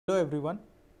everyone,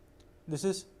 this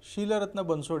is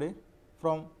S.S.Bansode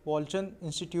from Walchand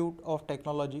Institute of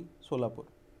Technology, Solapur.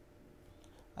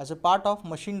 As a part of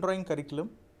machine drawing curriculum,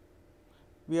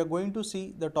 we are going to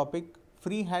see the topic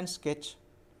freehand sketch,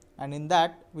 and in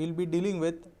that we will be dealing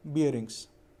with bearings.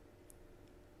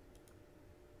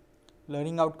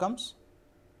 Learning outcomes.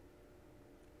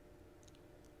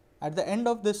 At the end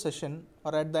of this session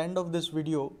or at the end of this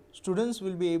video, students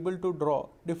will be able to draw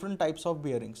different types of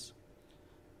bearings.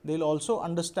 They will also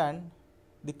understand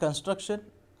the construction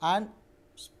and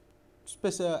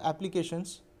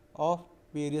applications of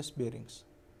various bearings.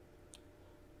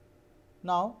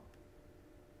 Now,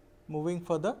 moving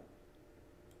further,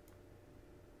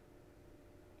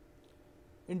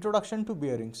 introduction to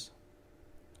bearings.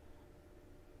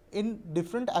 In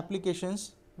different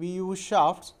applications, we use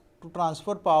shafts to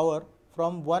transfer power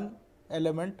from one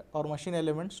element or machine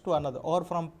elements to another, or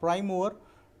from prime mover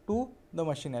to the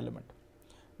machine element.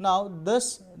 Now,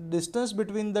 this distance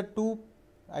between the two,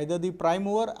 either the prime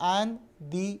mover and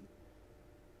the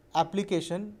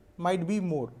application, might be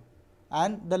more,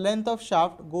 and the length of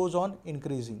shaft goes on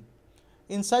increasing.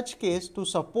 In such case, to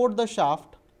support the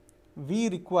shaft, we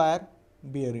require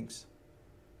bearings.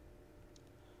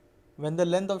 When the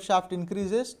length of shaft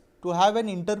increases, to have an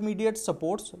intermediate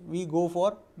supports, we go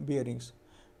for bearings.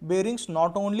 Bearings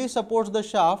not only supports the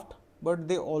shaft, but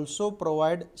they also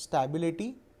provide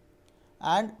stability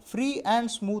and free and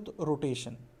smooth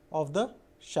rotation of the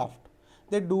shaft.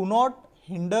 They do not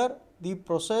hinder the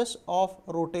process of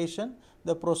rotation,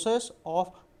 the process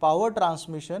of power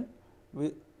transmission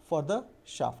for the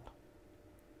shaft.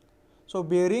 So,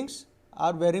 bearings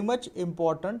are very much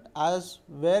important as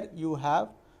where you have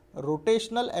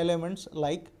rotational elements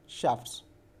like shafts.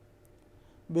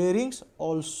 Bearings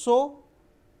also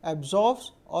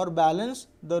absorbs or balance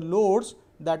the loads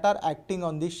that are acting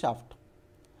on the shaft.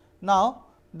 Now,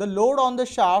 the load on the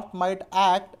shaft might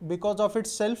act because of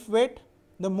its self weight.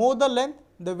 The more the length,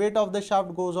 the weight of the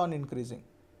shaft goes on increasing,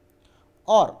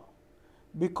 or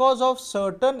because of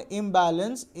certain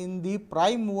imbalance in the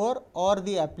prime mover or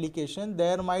the application,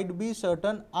 there might be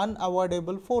certain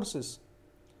unavoidable forces.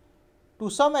 To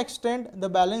some extent, the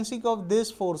balancing of these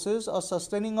forces or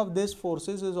sustaining of these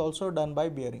forces is also done by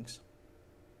bearings.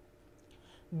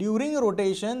 During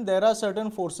rotation, there are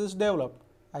certain forces developed,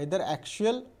 either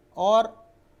axial or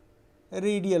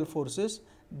radial forces.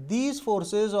 These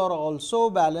forces are also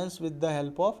balanced with the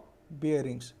help of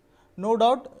bearings. No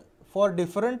doubt, for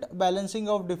different balancing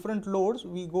of different loads,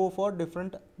 we go for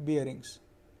different bearings.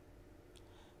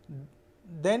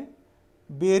 Then,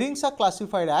 bearings are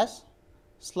classified as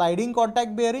sliding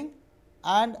contact bearing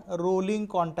and rolling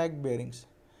contact bearings.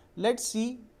 Let's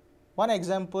see one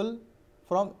example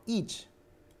from each.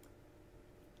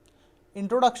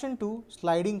 Introduction to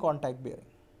sliding contact bearing.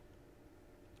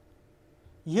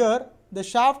 Here, the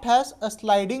shaft has a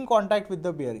sliding contact with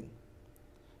the bearing.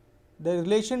 The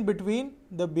relation between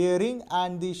the bearing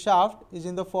and the shaft is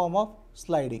in the form of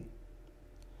sliding.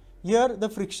 Here, the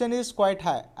friction is quite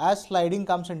high as sliding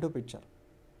comes into picture.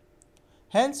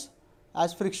 Hence,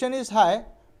 as friction is high,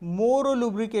 more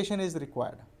lubrication is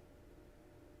required.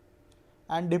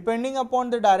 And depending upon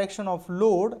the direction of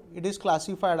load, it is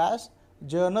classified as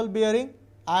journal bearing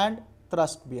and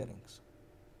thrust bearings.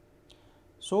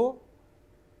 So,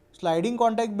 sliding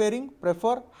contact bearing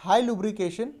prefer high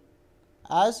lubrication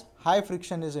as high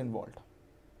friction is involved.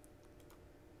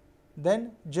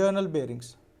 Then, journal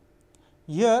bearings.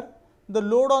 Here, the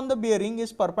load on the bearing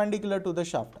is perpendicular to the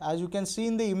shaft. As you can see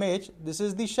in the image, this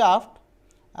is the shaft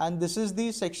and this is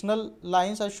the sectional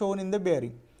lines are shown in the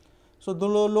bearing. So, the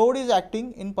load is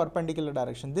acting in perpendicular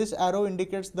direction. This arrow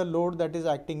indicates the load that is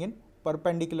acting in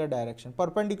perpendicular direction,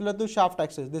 perpendicular to shaft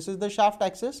axis. This is the shaft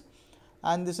axis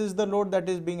and this is the load that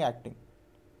is being acting.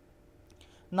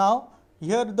 Now,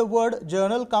 here the word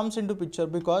journal comes into picture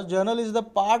because journal is the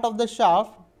part of the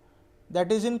shaft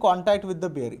that is in contact with the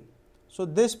bearing. So,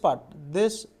 this part,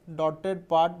 this dotted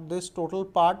part, this total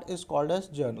part is called as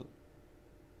journal.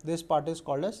 This part is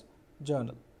called as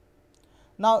journal.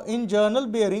 Now, in journal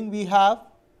bearing, we have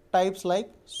types like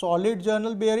solid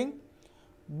journal bearing,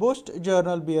 bushed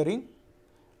journal bearing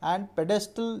and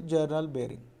pedestal journal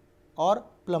bearing or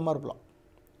plumber block.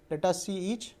 Let us see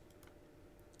each.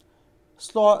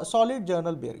 Solid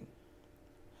journal bearing.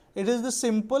 It is the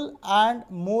simple and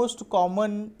most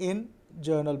common in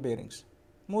journal bearings.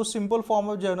 Most simple form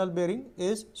of journal bearing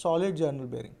is solid journal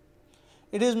bearing.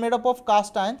 It is made up of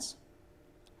cast irons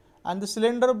and the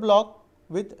cylinder block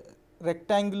with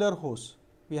rectangular hose.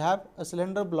 We have a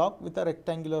cylinder block with a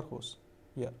rectangular hose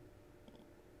here.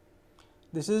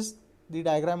 This is the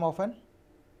diagram of an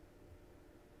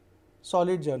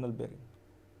solid journal bearing.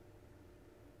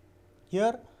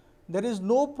 Here there is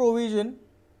no provision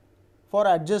for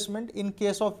adjustment in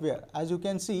case of wear. As you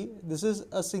can see, this is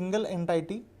a single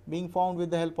entity being found with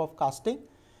the help of casting.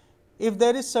 If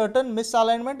there is certain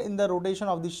misalignment in the rotation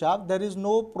of the shaft, there is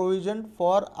no provision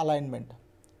for alignment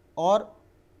or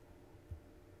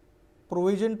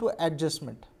provision to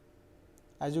adjustment,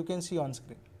 as you can see on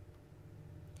screen.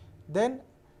 Then,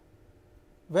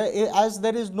 as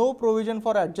there is no provision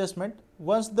for adjustment,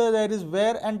 once there is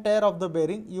wear and tear of the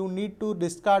bearing, you need to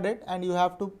discard it and you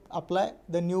have to apply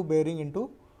the new bearing into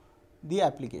the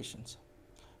applications.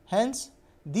 Hence,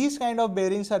 these kind of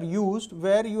bearings are used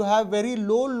where you have very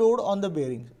low load on the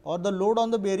bearing or the load on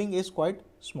the bearing is quite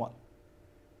small.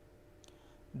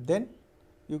 Then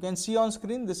you can see on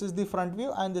screen, this is the front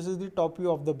view and this is the top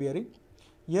view of the bearing.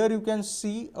 Here you can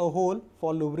see a hole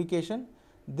for lubrication.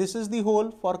 This is the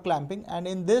hole for clamping, and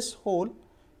in this hole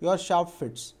your shaft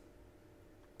fits.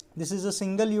 This is a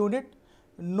single unit,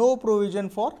 no provision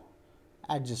for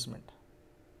adjustment,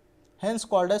 hence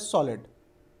called as solid.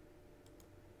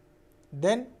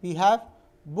 Then we have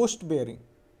bushed bearing.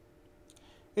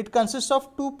 It consists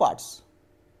of two parts.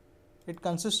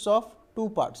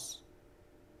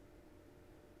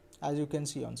 As you can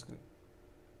see on screen.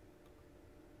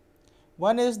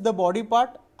 One is the body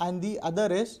part and the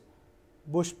other is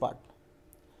bush part.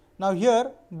 Now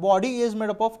here body is made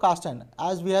up of cast iron,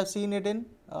 as we have seen it in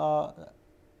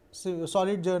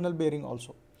solid journal bearing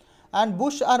also, and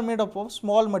bush are made up of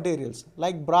small materials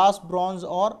like brass, bronze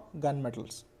or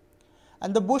gunmetals,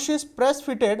 and the bush is press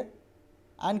fitted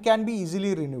and can be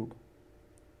easily renewed.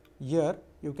 Here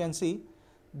you can see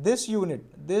this unit,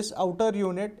 this outer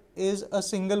unit is a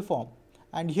single form,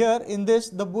 and here in this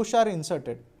the bush are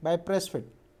inserted by press fit.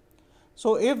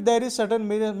 So if there is certain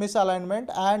misalignment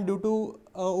and due to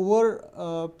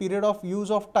over period of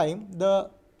use of time, the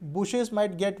bushes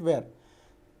might get wear.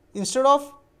 Instead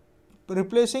of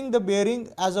replacing the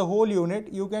bearing as a whole unit,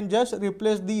 you can just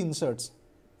replace the inserts,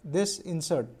 this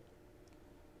insert,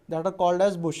 that are called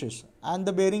as bushes, and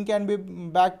the bearing can be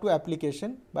back to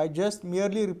application by just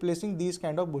merely replacing these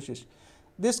kind of bushes.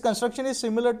 This construction is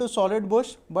similar to solid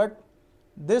bush, but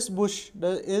this bush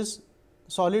is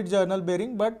solid journal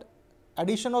bearing, but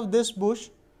addition of this bush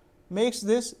makes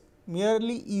this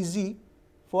merely easy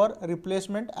for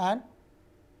replacement and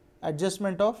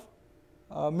adjustment of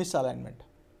misalignment.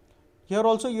 Here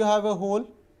also you have a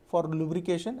hole for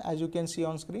lubrication, as you can see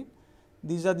on screen.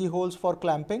 These are the holes for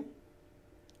clamping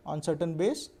on certain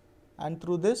base, and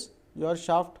through this your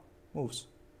shaft moves.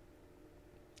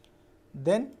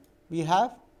 Then we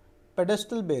have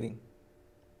pedestal bearing.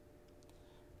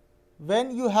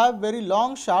 When you have very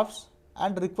long shafts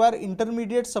and require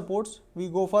intermediate supports, we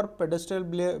go for pedestal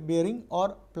bearing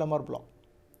or plumber block.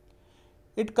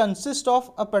 It consists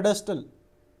of a pedestal,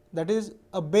 that is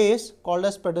a base called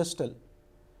as pedestal,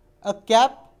 a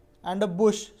cap and a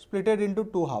bush splitted into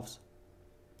two halves.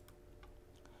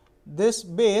 This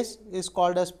base is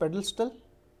called as pedestal.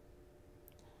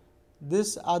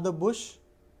 These are the bush,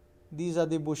 these are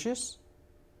the bushes,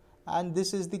 and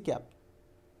this is the cap.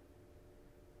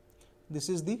 This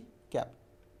is the cap.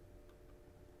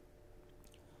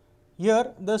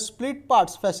 Here the split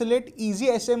parts facilitate easy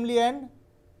assembly and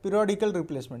periodical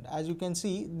replacement. As you can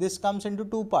see, this comes into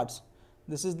two parts.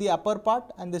 This is the upper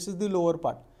part and this is the lower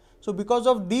part. So because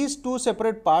of these two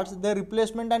separate parts, the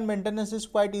replacement and maintenance is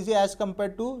quite easy as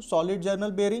compared to solid journal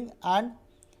bearing and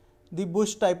the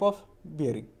bush type of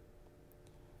bearing.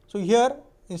 So here,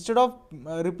 instead of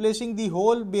replacing the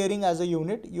whole bearing as a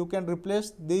unit, you can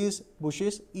replace these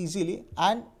bushes easily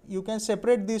and you can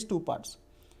separate these two parts.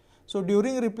 So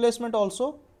during replacement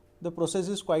also, the process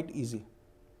is quite easy.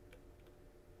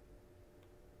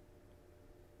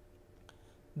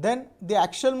 Then the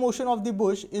axial motion of the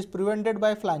bush is prevented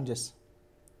by flanges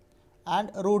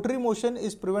and rotary motion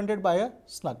is prevented by a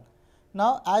snug.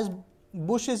 Now as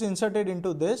bush is inserted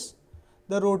into this,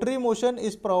 the rotary motion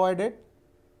is prohibited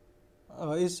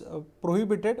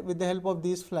with the help of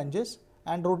these flanges,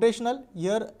 and rotational,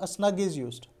 here a snug is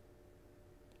used.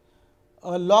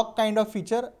 A lock kind of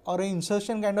feature or an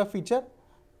insertion kind of feature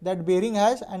that bearing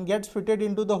has and gets fitted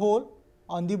into the hole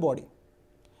on the body.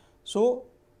 So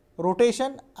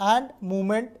rotation and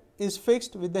movement is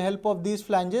fixed with the help of these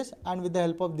flanges and with the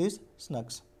help of these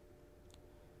snugs.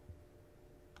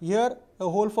 Here a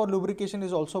hole for lubrication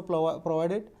is also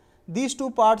provided. These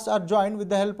two parts are joined with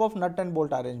the help of nut and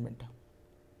bolt arrangement.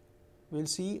 We will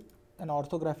see an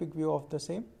orthographic view of the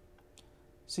same.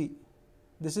 See,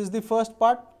 this is the first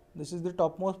part, this is the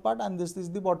topmost part, and this is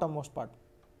the bottommost part.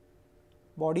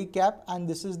 Body cap, and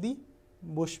this is the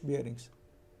bush bearings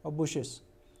or bushes.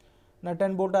 Nut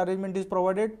and bolt arrangement is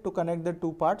provided to connect the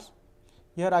two parts.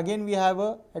 Here again we have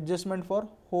a adjustment for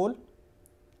hole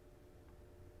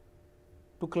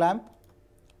to clamp.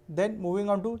 Then moving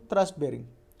on to thrust bearing.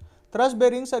 Thrust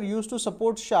bearings are used to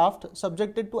support shaft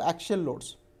subjected to axial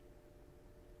loads.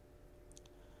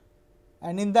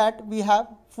 And in that we have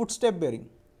footstep bearing.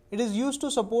 It is used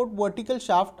to support vertical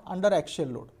shaft under axial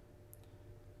load.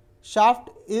 Shaft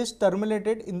is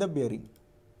terminated in the bearing.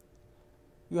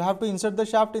 You have to insert the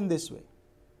shaft in this way.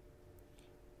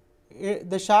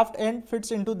 The shaft end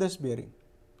fits into this bearing.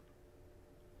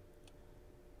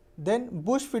 Then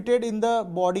bush fitted in the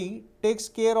body takes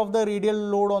care of the radial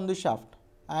load on the shaft,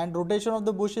 and rotation of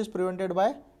the bush is prevented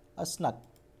by a snug.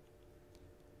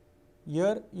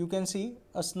 Here you can see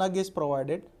a snug is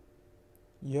provided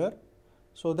here,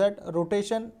 so that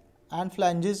rotation and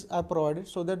flanges are provided,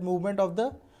 so that movement of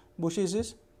the bushes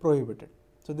is prohibited.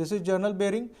 So this is journal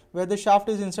bearing where the shaft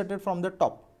is inserted from the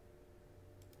top.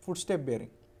 Footstep bearing.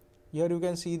 Here you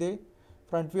can see the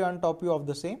front view and top view of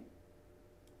the same.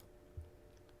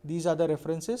 These are the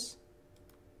references.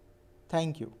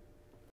 Thank you.